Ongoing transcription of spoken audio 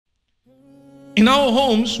In our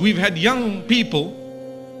homes, we've had young people.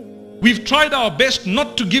 We've tried our best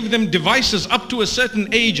not to give them devices up to a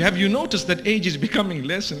certain age. Have you noticed that age is becoming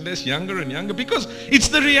less and less, younger and younger? Because it's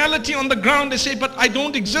the reality on the ground. They say, but I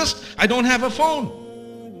don't exist. I don't have a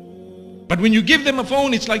phone. But when you give them a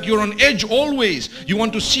phone, it's like you're on edge always. You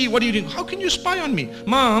want to see, what are you doing? How can you spy on me?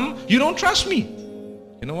 Mom, you don't trust me.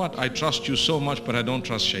 You know what? I trust you so much, but I don't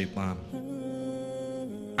trust Shaitan.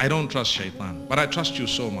 I don't trust Shaitan, but I trust you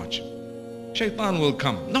so much. Shaitan will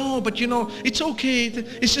come. No, but you know, it's okay.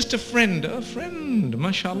 It's just a friend. A friend,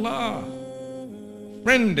 mashallah.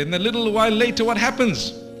 Friend, and a little while later, what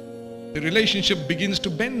happens? The relationship begins to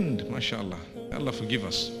bend, mashallah. Allah forgive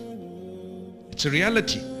us. It's a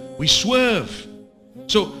reality. We swerve.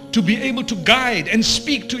 So to be able to guide and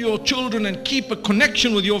speak to your children and keep a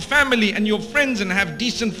connection with your family and your friends and have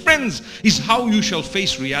decent friends is how you shall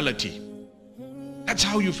face reality. That's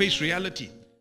how you face reality.